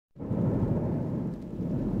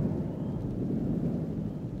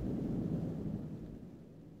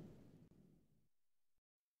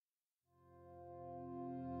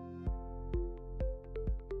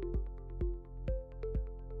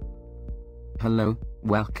Hello,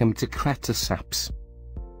 welcome to CreaTusApps.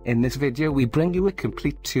 In this video we bring you a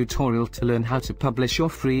complete tutorial to learn how to publish your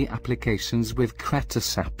free applications with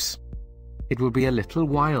CreaTusApps. It will be a little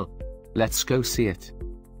while. Let's go see it.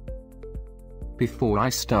 Before I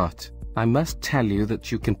start, I must tell you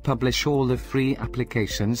that you can publish all the free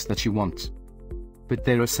applications that you want. But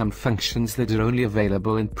there are some functions that are only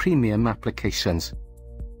available in premium applications.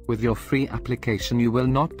 With your free application you will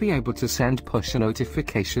not be able to send push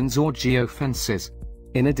notifications or geofences.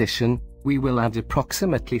 In addition, we will add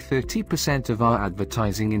approximately 30% of our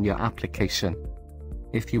advertising in your application.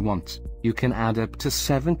 If you want, you can add up to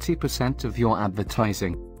 70% of your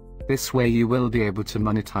advertising. This way you will be able to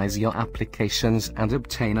monetize your applications and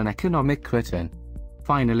obtain an economic return.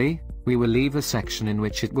 Finally, we will leave a section in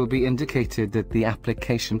which it will be indicated that the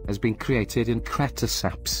application has been created in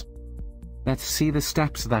CreaTusApps. Let's see the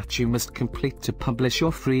steps that you must complete to publish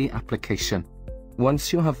your free application.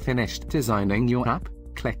 Once you have finished designing your app,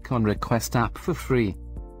 click on Request App for free.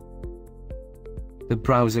 The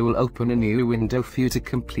browser will open a new window for you to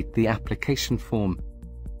complete the application form.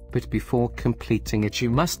 But before completing it you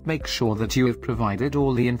must make sure that you have provided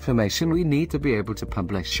all the information we need to be able to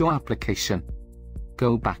publish your application.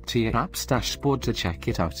 Go back to your app's dashboard to check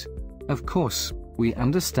it out. Of course, we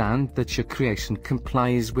understand that your creation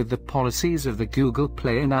complies with the policies of the Google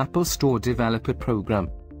Play and Apple Store Developer Program.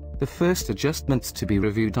 The first adjustments to be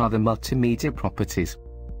reviewed are the multimedia properties.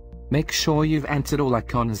 Make sure you've entered all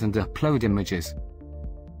icons and upload images.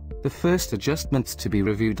 The first adjustments to be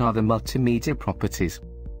reviewed are the multimedia properties.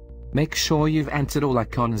 Make sure you've entered all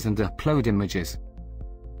icons and upload images.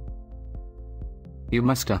 You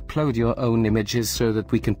must upload your own images so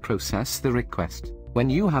that we can process the request. When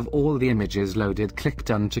you have all the images loaded, click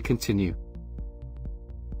Done to continue.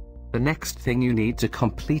 The next thing you need to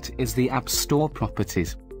complete is the App Store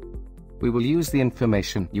properties. We will use the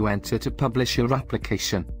information you enter to publish your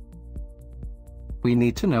application. We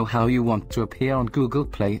need to know how you want to appear on Google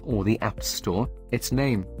Play or the App Store, its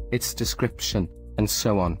name, its description, and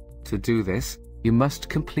so on. To do this, you must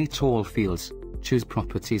complete all fields, choose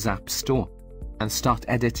Properties App Store, and start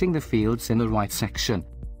editing the fields in the right section.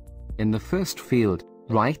 In the first field,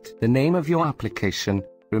 write the name of your application.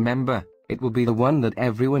 Remember, it will be the one that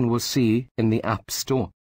everyone will see in the App Store.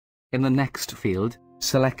 In the next field,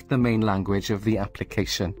 select the main language of the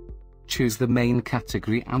application. Choose the main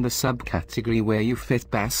category and the subcategory where you fit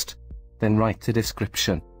best. Then write the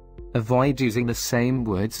description. Avoid using the same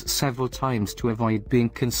words several times to avoid being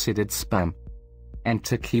considered spam.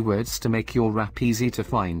 Enter keywords to make your app easy to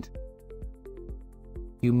find.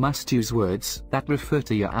 You must use words that refer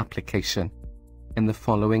to your application. In the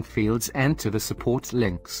following fields enter the support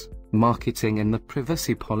links, marketing and the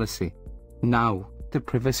privacy policy. Now, the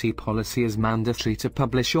privacy policy is mandatory to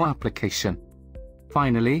publish your application.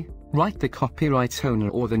 Finally, write the copyright owner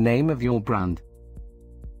or the name of your brand.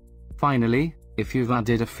 Finally, if you've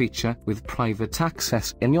added a feature with private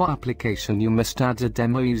access in your application you must add a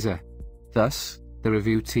demo user. Thus, the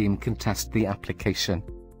review team can test the application.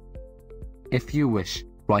 If you wish,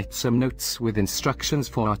 write some notes with instructions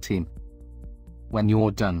for our team. When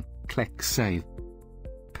you're done, click Save.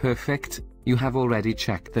 Perfect, you have already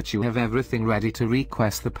checked that you have everything ready to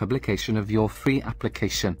request the publication of your free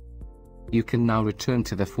application. You can now return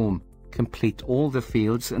to the form, complete all the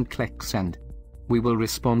fields and click Send. We will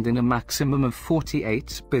respond in a maximum of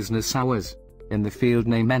 48 business hours. In the field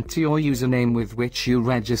name enter your username with which you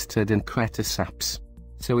registered in CreaTusApps,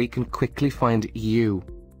 so we can quickly find you.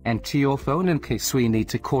 Enter your phone in case we need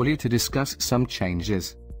to call you to discuss some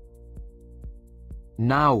changes.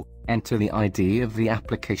 Now, enter the ID of the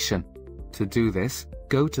application. To do this,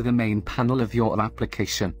 go to the main panel of your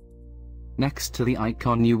application. Next to the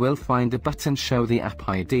icon you will find a button Show the App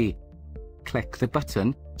ID. Click the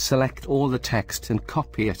button, select all the text and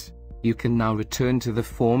copy it. You can now return to the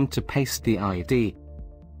form to paste the ID.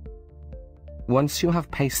 Once you have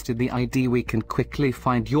pasted the ID we can quickly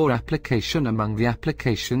find your application among the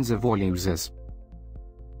applications of all users.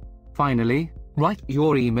 Finally, write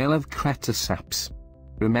your email of CreaTusApps.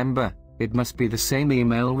 Remember, it must be the same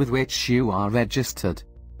email with which you are registered.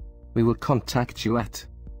 We will contact you at.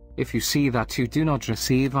 If you see that you do not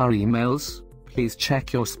receive our emails, please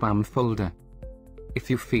check your spam folder. If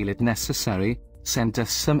you feel it necessary, send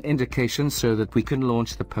us some indication so that we can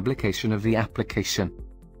launch the publication of the application.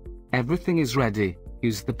 Everything is ready.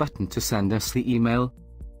 Use the button to send us the email.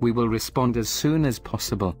 We will respond as soon as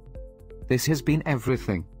possible. This has been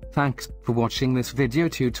everything. Thanks for watching this video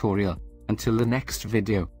tutorial. Until the next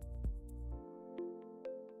video.